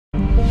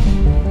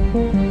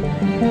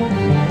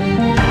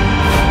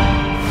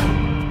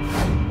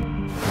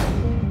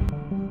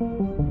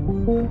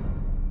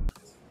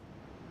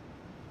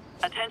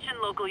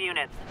local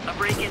units. A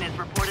break-in is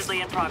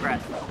reportedly in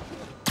progress.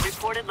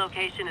 Reported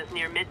location is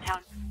near Midtown.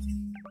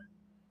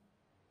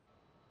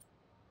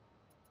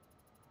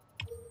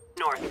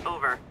 North,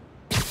 over.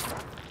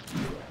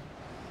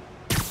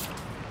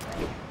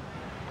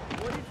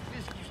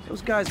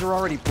 Those guys are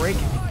already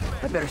breaking.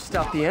 I better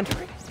stop the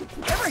entering.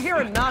 Ever hear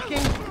a knocking?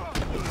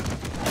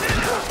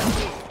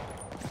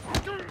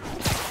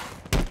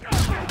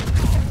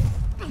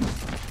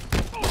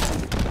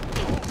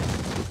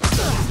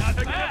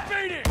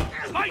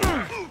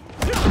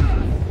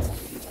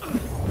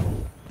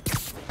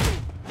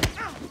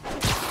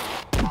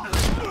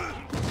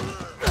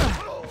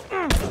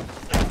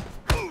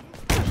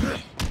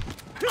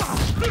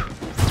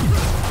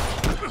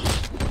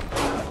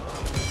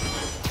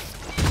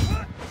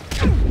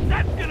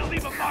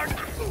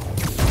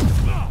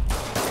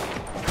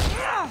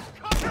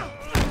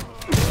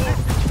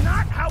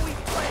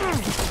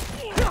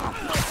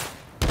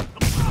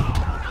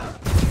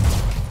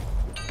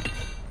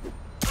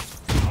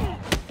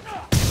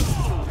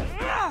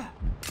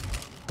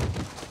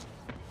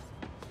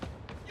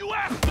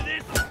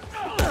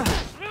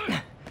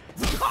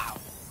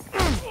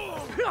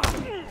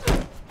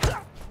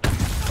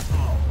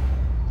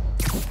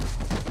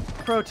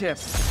 Pro tip,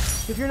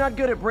 if you're not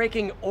good at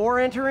breaking or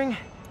entering,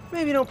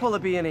 maybe don't pull a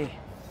B&E.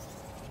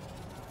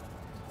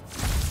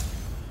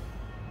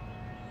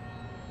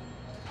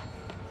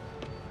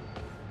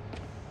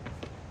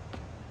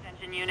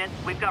 Attention units,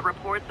 we've got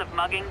reports of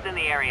muggings in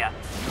the area.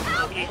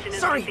 Location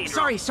is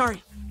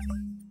Sorry.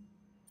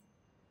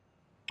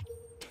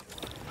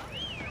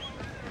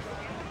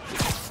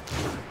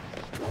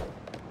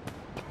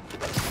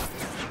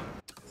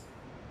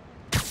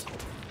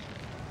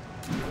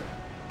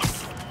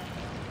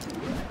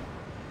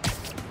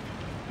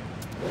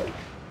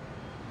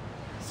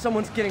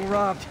 Someone's getting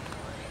robbed.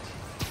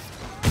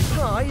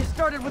 Oh, you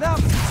started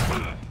without me.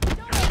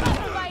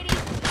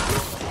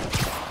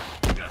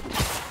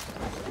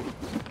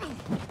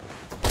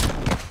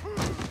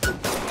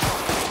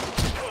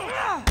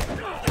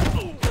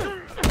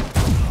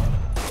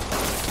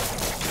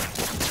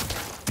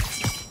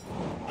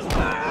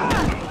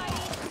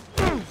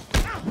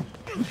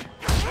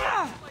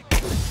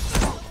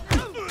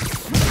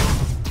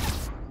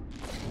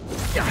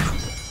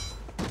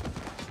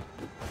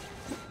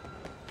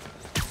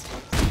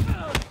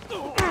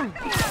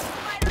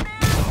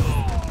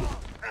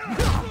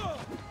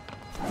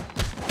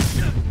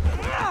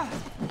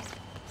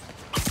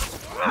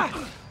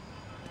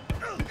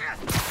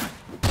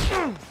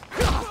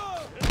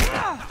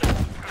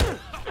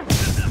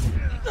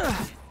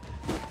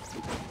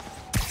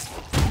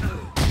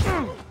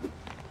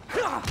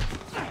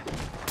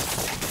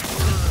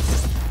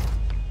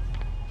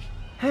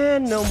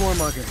 And no more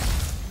muggers.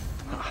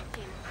 Oh,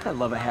 I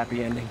love a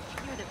happy ending.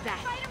 You're the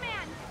best.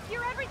 Spider-Man!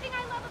 You're everything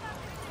I love about...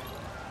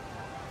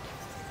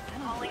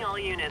 Calling all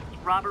units.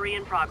 Robbery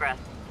in progress.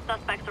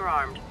 Suspects are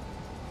armed.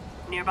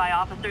 Nearby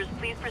officers,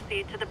 please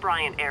proceed to the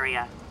Bryant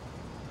area.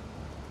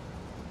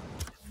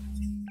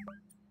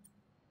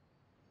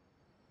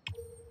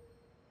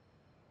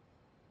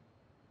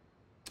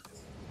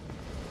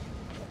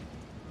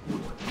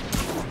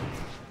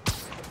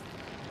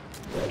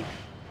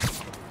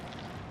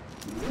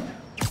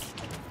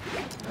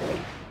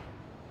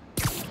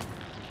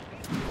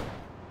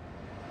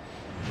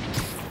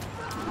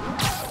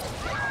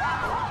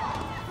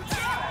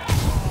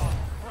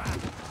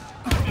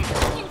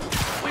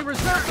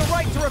 Reserve the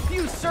right to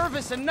refuse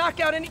service and knock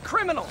out any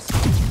criminals.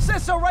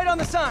 Says so right on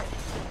the sign.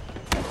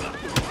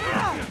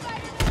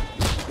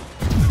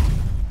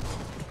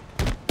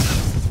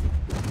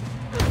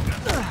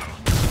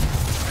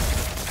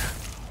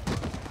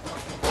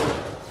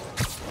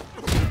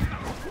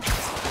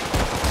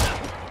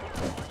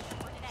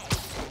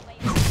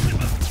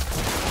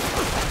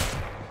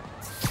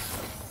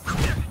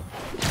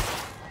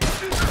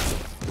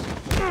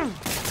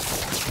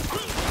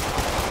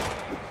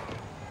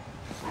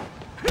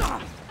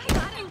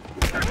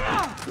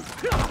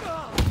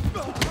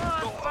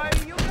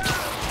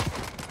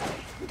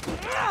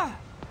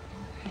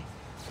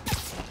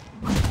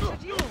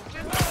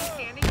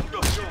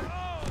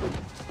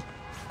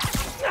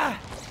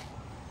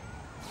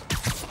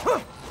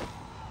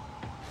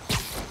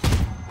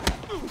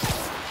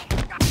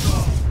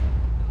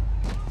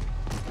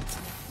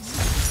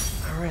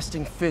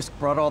 Arresting Fisk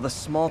brought all the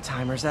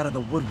small-timers out of the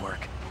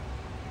woodwork.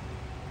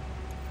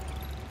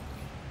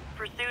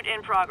 Pursuit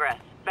in progress.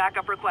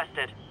 Backup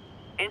requested.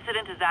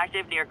 Incident is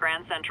active near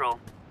Grand Central.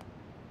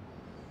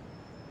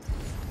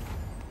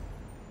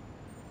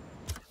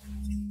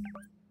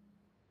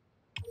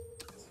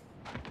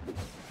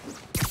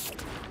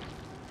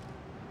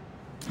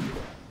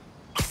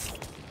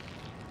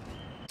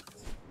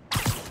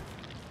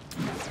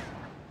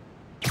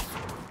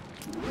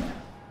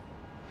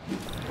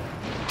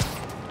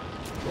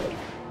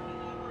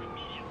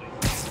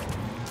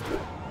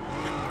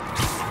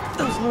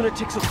 Those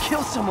lunatics will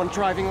kill someone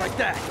driving like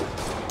that.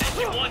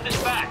 You want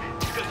this back,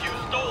 because you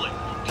stole it.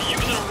 To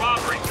use in a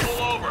robbery,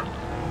 pull over.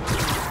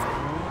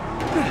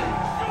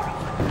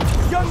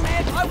 Young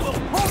man, I will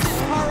pull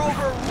this car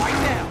over right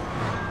now!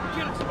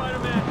 Get him,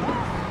 Spider-Man!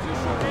 Too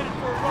short-handed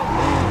for a rope.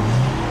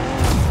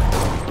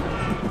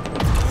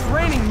 It's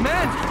raining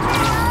men!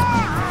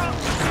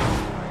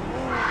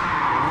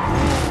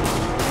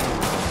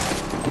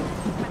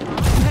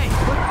 Hey,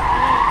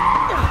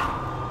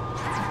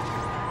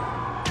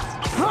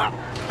 what?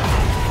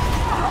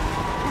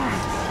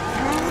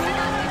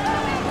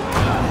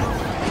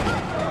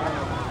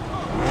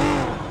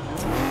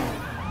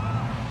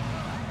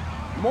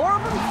 More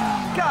of them?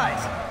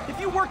 Guys, if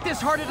you worked this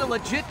hard at a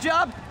legit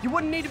job, you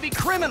wouldn't need to be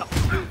criminal.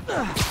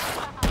 Not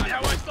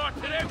how I thought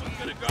today was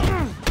gonna go.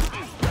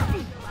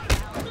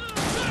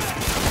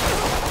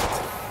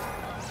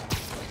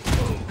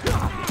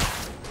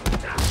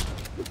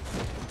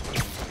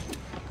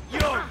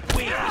 You're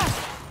weak.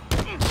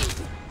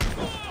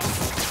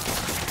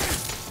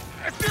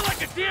 I feel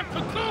like a damn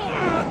cocoon.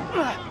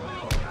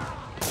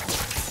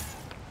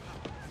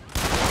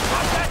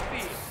 How's that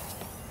feel?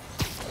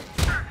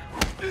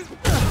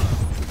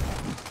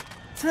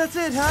 That's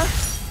it, huh?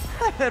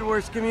 I've had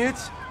worse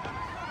commutes.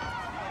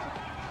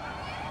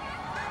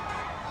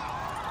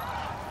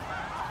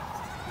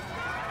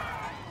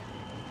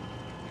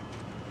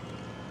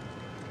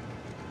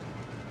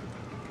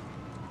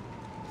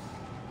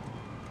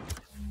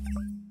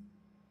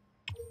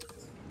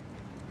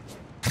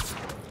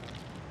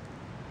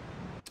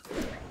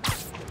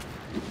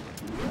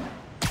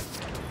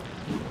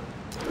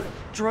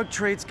 Drug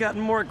trade's gotten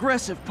more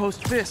aggressive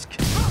post-Fisk.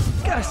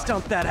 Gotta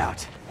stomp that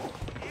out.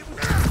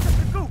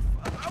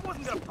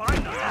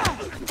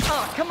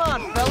 Oh, come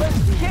on,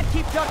 fellas. You can't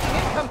keep ducking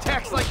income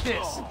tax like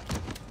this.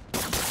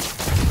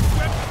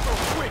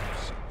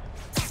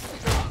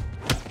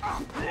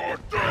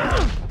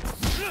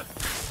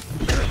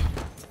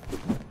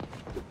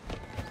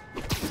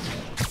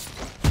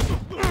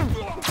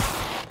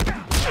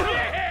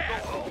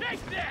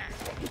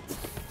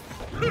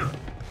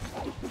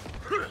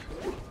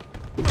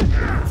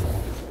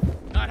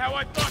 Not how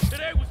I thought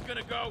today was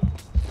gonna go.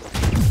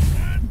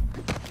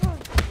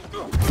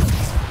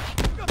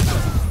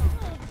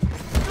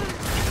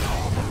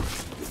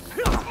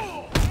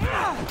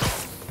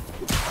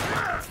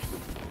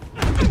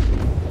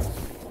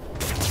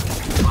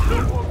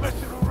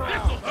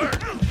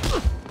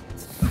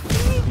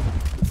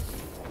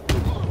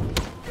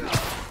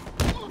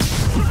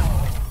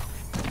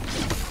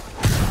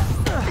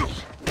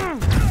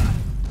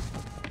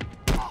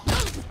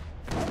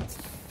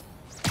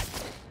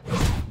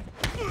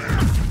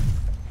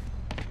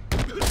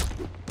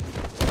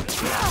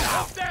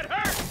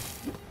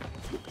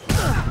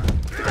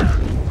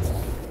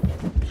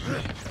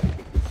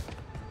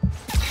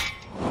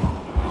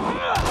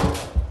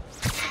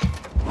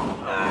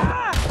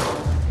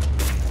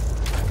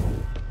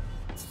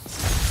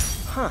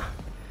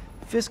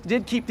 Fisk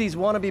did keep these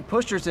wannabe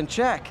pushers in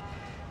check.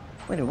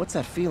 Wait a minute, what's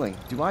that feeling?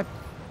 Do I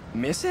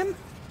miss him?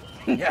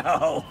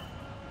 No.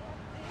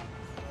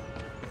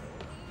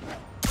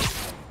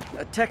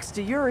 A text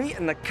to Yuri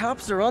and the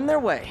cops are on their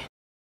way.